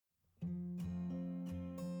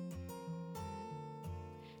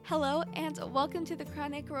Hello, and welcome to the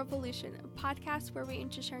Chronic Revolution, a podcast where we aim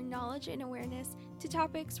to share knowledge and awareness to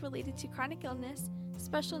topics related to chronic illness,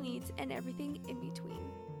 special needs, and everything in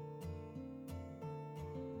between.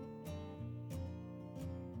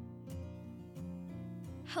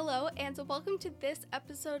 Hello, and welcome to this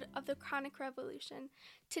episode of the Chronic Revolution.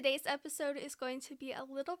 Today's episode is going to be a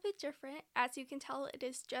little bit different. As you can tell, it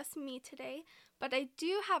is just me today, but I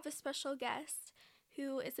do have a special guest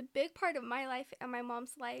who is a big part of my life and my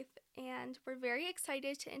mom's life, and we're very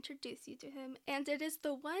excited to introduce you to him. And it is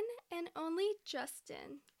the one and only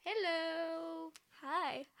Justin. Hello.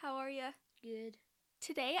 Hi, how are you? Good.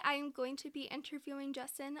 Today I am going to be interviewing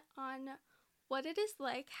Justin on what it is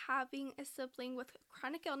like having a sibling with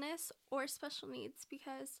chronic illness or special needs,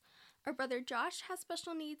 because our brother Josh has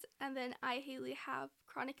special needs and then I, Haley, have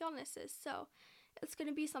chronic illnesses. So it's going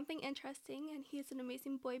to be something interesting, and he's an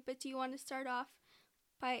amazing boy. But do you want to start off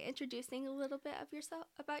by introducing a little bit of yourself,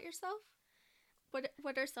 about yourself?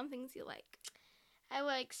 What are some things you like? I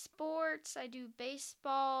like sports. I do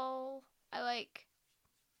baseball. I like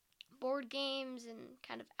board games and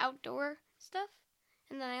kind of outdoor stuff.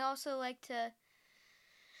 And then I also like to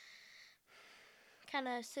kind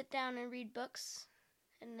of sit down and read books.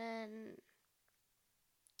 And then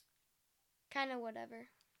kind of whatever.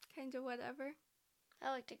 Kind of whatever.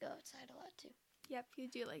 I like to go outside a lot too. Yep, you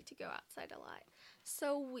do like to go outside a lot.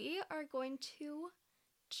 So we are going to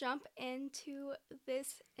jump into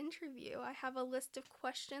this interview. I have a list of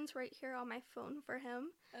questions right here on my phone for him.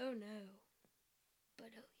 Oh no. But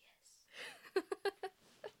oh yes.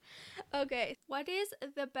 Okay, what is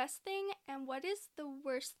the best thing and what is the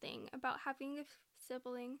worst thing about having a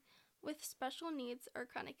sibling with special needs or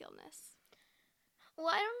chronic illness? Well,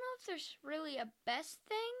 I don't know if there's really a best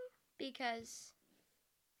thing, because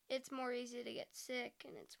it's more easy to get sick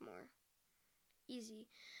and it's more easy.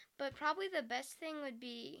 But probably the best thing would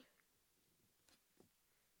be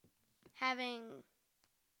having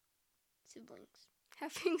siblings.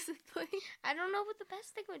 Having siblings? I don't know what the best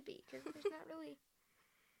thing would be, because there's not really...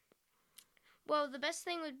 Well, the best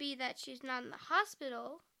thing would be that she's not in the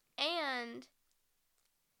hospital, and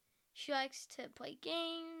she likes to play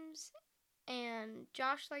games, and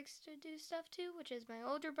Josh likes to do stuff too, which is my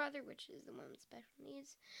older brother, which is the one with special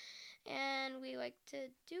needs. And we like to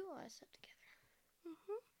do a lot of stuff together.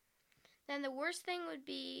 Mm-hmm. Then the worst thing would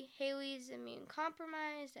be Haley's immune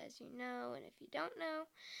compromised, as you know, and if you don't know.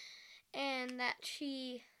 And that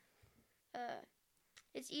she,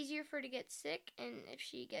 it's easier for her to get sick, and if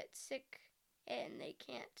she gets sick and they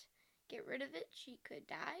can't get rid of it, she could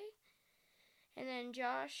die. And then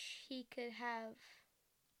Josh, he could have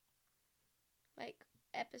like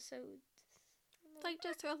episodes. Like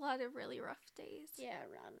just a lot of really rough days. Yeah,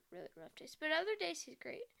 around really rough days. But other days he's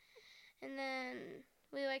great. And then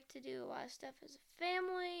we like to do a lot of stuff as a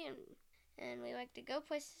family, and we like to go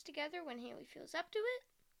places together when Haley feels up to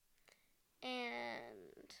it.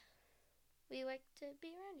 And we like to be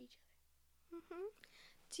around each other. Mm-hmm.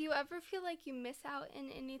 Do you ever feel like you miss out in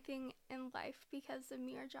anything in life because of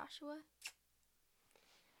me or Joshua?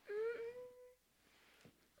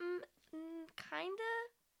 Kinda,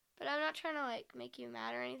 but I'm not trying to like make you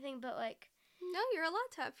mad or anything, but like... No, you're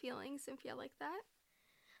allowed to have feelings and feel like that.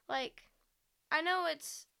 Like, I know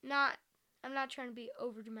it's not, I'm not trying to be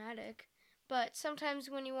over dramatic, but sometimes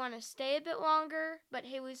when you want to stay a bit longer, but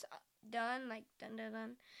Haley's done, like done,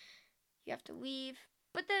 you have to leave.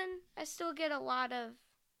 But then I still get a lot of,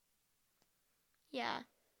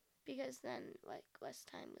 because then like less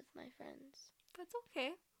time with my friends. That's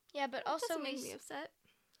okay. Yeah, but also doesn't make me upset.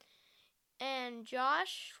 And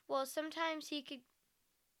Josh, well, sometimes he could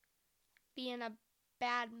be in a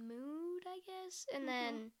bad mood, I guess, and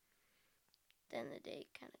then the day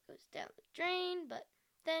kind of goes down the drain, but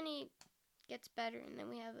then he gets better, and then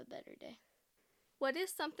we have a better day. What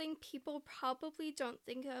is something people probably don't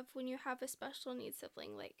think of when you have a special needs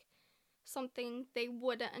sibling, like something they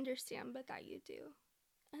wouldn't understand but that you do,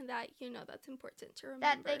 and that you know that's important to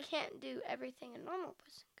remember? That they can't do everything a normal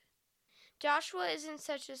person could. Joshua is in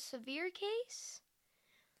such a severe case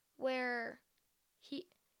where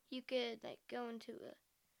you could like go into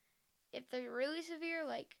if they're really severe,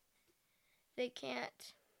 like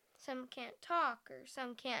some can't talk or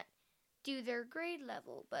some can't do their grade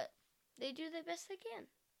level, but they do the best they can.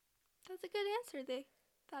 That's a good answer.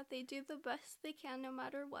 They do the best they can no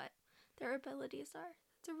matter what their abilities are.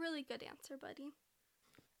 It's a really good answer, buddy.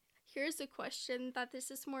 Here's a question that this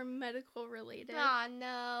is more medical related. Aw,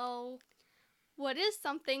 no. What is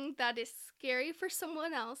something that is scary for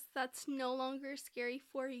someone else that's no longer scary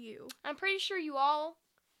for you? I'm pretty sure you all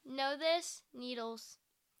know this. Needles.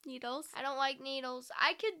 Needles? I don't like needles.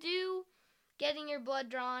 I could do getting your blood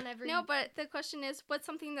drawn every... No, but the question is, what's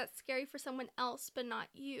something that's scary for someone else but not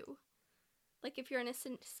you? Like if you're in a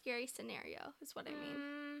scary scenario, is what I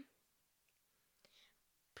mean.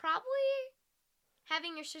 Probably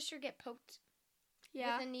having your sister get poked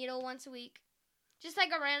with a needle once a week. Just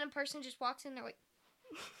like a random person just walks in, they're like,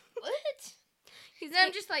 what? And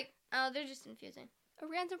I'm just like, oh, they're just infusing. A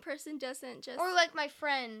random person doesn't just... Or like my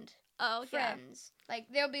friends. Yeah. Like,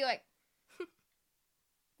 they'll be like,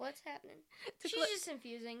 what's happening? She's just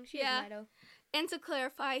infusing. She's Mito. And to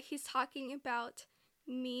clarify, he's talking about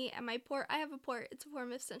me and my port. I have a port. It's a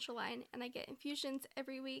form of central line, and I get infusions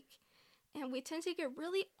every week. And we tend to get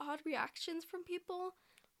really odd reactions from people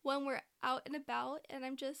when we're out and about, and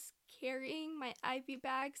I'm just carrying my IV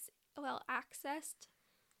bags well accessed.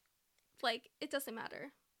 Like, it doesn't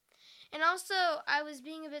matter. And also, I was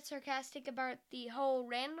being a bit sarcastic about the whole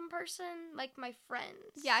random person, like my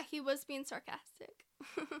friends. Yeah, he was being sarcastic.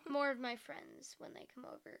 More of my friends when they come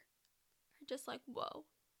over. Are just like, whoa.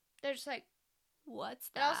 They're just like, what's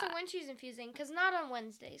that? And also when she's infusing, because not on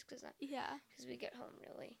Wednesdays, because we get home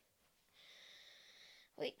really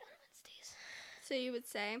late on Wednesdays. So you would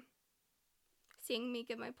say, seeing me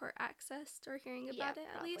give my port access or hearing about it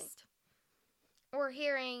probably. At least? Or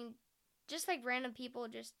hearing just like random people,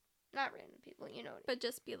 just not random people, you know. But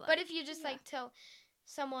just be like. But if you just like tell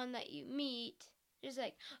someone that you meet, just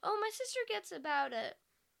like, oh, my sister gets about a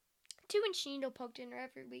 2-inch needle poked in her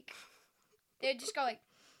every week. They just go like,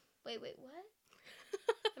 wait, what?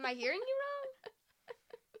 Am I hearing you wrong?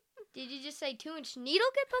 Did you just say 2-inch needle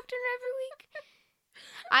get poked in her every week?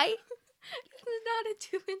 It's not a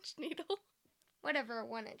 2-inch needle. Whatever, a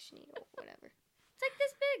 1-inch needle, whatever. It's like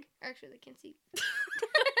this big. Actually, they can see.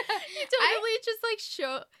 He totally just like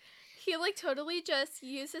he like totally just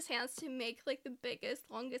used his hands to make like the biggest,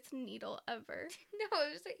 longest needle ever. No,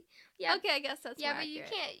 it was like, yeah. Okay, I guess that's yeah, but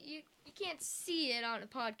accurate. you can't see it on a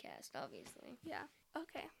podcast, obviously. Yeah.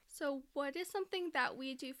 Okay. So, what is something that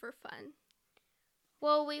we do for fun?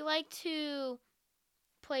 Well, we like to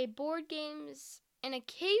play board games, and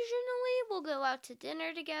occasionally we'll go out to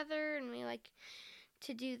dinner together, and we like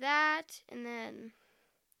to do that. And then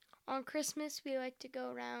on Christmas, we like to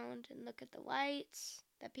go around and look at the lights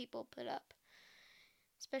that people put up,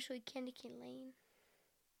 especially Candy Cane Lane.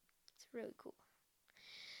 It's really cool.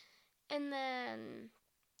 And then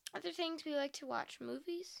other things, we like to watch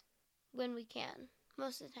movies when we can,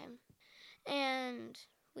 most of the time. And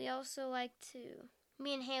we also like to,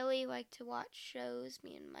 me and Haley like to watch shows.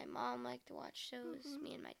 Me and my mom like to watch shows. Mm-hmm.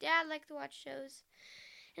 Me and my dad like to watch shows.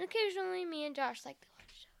 And occasionally me and Josh like to watch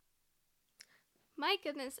shows. My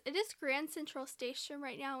goodness, it is Grand Central Station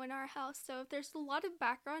right now in our house, so if there's a lot of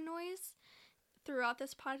background noise throughout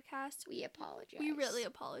this podcast, we apologize. We really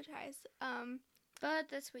apologize. But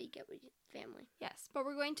that's what you get with family. Yes, but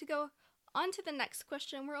we're going to go on to the next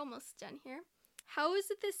question. We're almost done here. How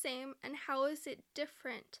is it the same and how is it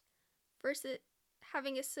different versus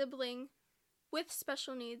having a sibling with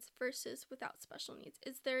special needs versus without special needs?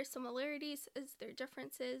 Is there similarities? Is there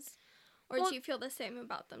differences? Or do you feel the same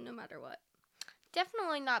about them no matter what?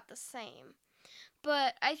 Definitely not the same.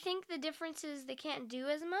 But I think the difference is they can't do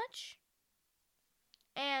as much.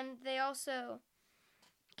 And they also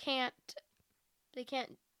can't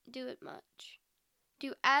do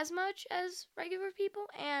as much as regular people.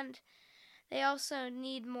 And they also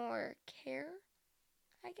need more care,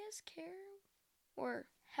 I guess, or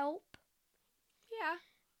help. Yeah,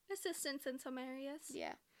 assistance in some areas.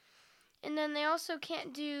 Yeah. And then they also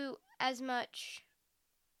can't do as much,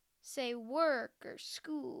 say, work or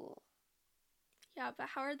school. Yeah, but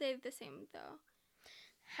how are they the same, though?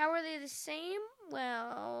 How are they the same?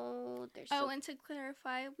 Well, they're still... Oh, and to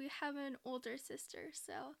clarify, we have an older sister,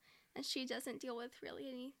 and she doesn't deal with really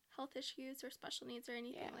any health issues or special needs or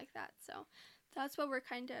anything like that. So that's what we're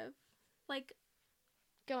kind of, like,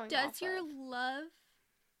 going does your love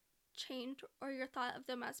change or your thought of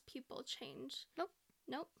them as people change? Nope.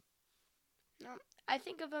 No. I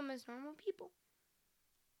think of them as normal people.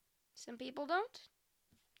 Some people don't.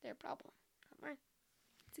 Their problem. Not mine.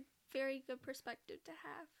 It's a very good perspective to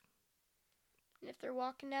have. And if they're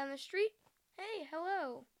walking down the street, hey,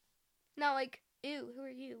 hello. Not like, ew, who are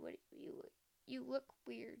you? What you look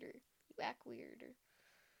weird or you act weird or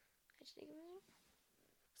I just think of it.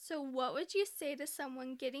 So what would you say to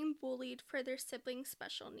someone getting bullied for their sibling's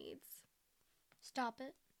special needs? Stop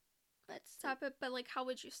it. Stop it, but like how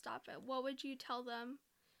would you stop it? What would you tell them?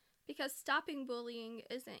 Because stopping bullying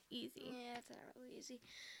isn't easy. Yeah, it's not really easy.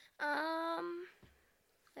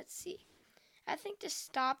 Let's see. I think to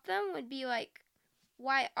stop them would be like,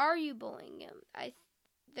 why are you bullying them?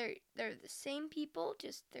 They're the same people,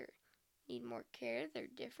 just they need more care. They're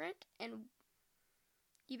different, and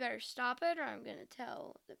you better stop it or I'm going to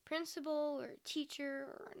tell the principal or a teacher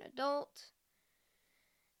or an adult.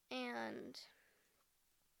 And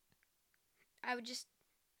I would just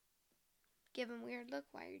give them a weird look.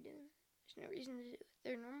 Why are you doing it? There's no reason to do it.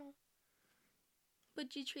 They're normal.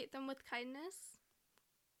 Would you treat them with kindness?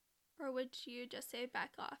 Or would you just say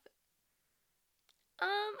back off?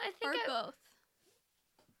 I think both.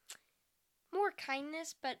 More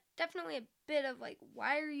kindness, but definitely a bit of like,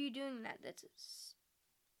 why are you doing that?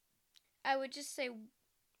 I would just say,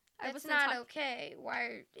 that's not okay.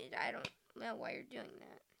 I don't know why you're doing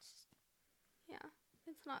that. Yeah,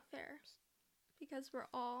 it's not fair. Because we're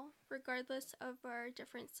all, regardless of our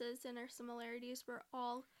differences and our similarities, we're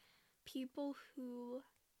all people who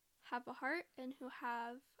have a heart and who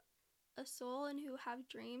have a soul and who have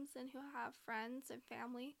dreams and who have friends and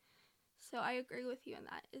family. So I agree with you in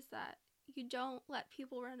that, is that you don't let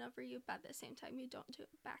people run over you, but at the same time, you don't do it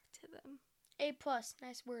back to them. A+,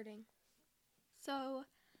 nice wording. So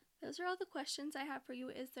those are all the questions I have for you.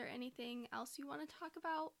 Is there anything else you want to talk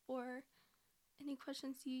about, or any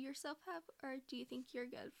questions you yourself have, or do you think you're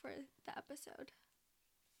good for the episode?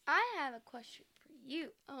 I have a question for you.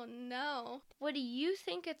 Oh no. What do you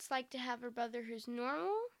think it's like to have a brother who's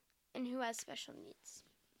normal and who has special needs?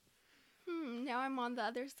 Now I'm on the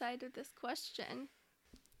other side of this question.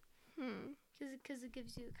 Because it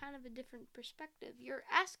gives you kind of a different perspective. You're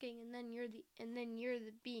asking, and then you're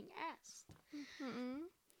the being asked.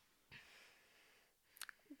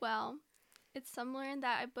 Well, it's similar in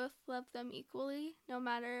that I both love them equally, no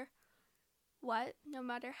matter what, no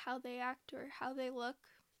matter how they act or how they look.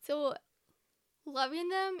 So loving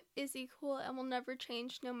them is equal and will never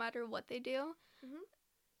change no matter what they do.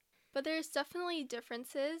 But there's definitely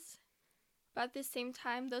differences. But at the same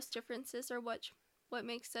time, those differences are what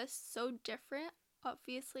makes us so different.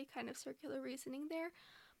 Obviously, kind of circular reasoning there.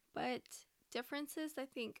 But differences, I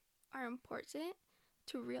think, are important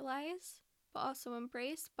to realize, but also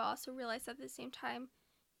embrace, but also realize at the same time,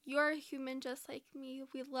 you're a human just like me.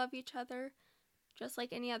 We love each other just like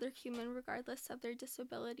any other human, regardless of their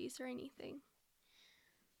disabilities or anything.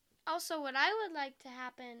 Also, what I would like to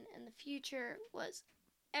happen in the future was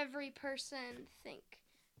every person think.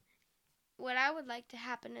 What I would like to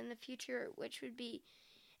happen in the future, which would be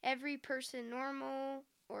every person normal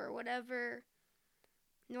or whatever,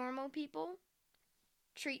 normal people,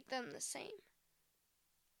 treat them the same.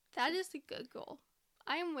 That is a good goal.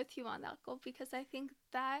 I am with you on that goal because I think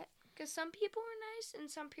that... Because some people are nice and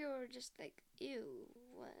some people are just like, ew,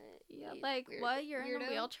 what? Yeah, like, weird, what? You're weirdo? In a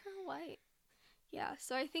wheelchair? What? Yeah,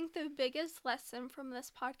 so I think the biggest lesson from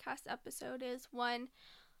this podcast episode is, one,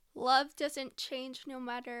 love doesn't change no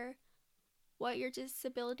matter what your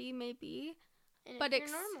disability may be. And but if you're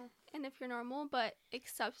normal. And if you're normal, but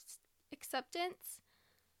acceptance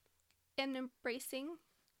and embracing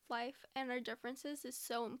life and our differences is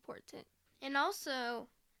so important. And also,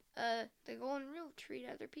 the golden rule, treat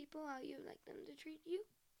other people how you would like them to treat you.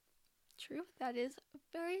 True. That is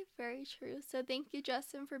very, very true. So thank you,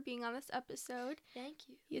 Justin, for being on this episode. Thank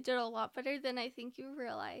you. You did a lot better than I think you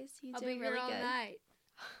realize. You I'll did be really here all good. Night.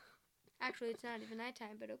 Actually, it's not even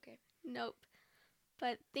nighttime, but okay. Nope.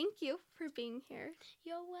 But thank you for being here.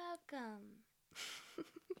 You're welcome.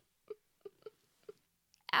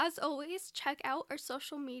 As always, check out our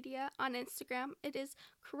social media on Instagram. It is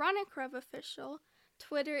Chronic Rev Official.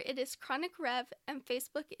 Twitter, it is Chronic Rev. And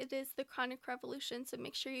Facebook, it is The Chronic Revolution. So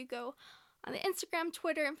make sure you go on the Instagram,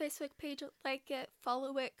 Twitter, and Facebook page, like it,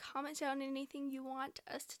 follow it, comment down anything you want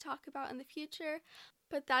us to talk about in the future.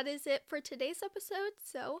 But that is it for today's episode.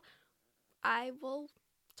 So I will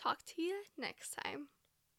talk to you next time.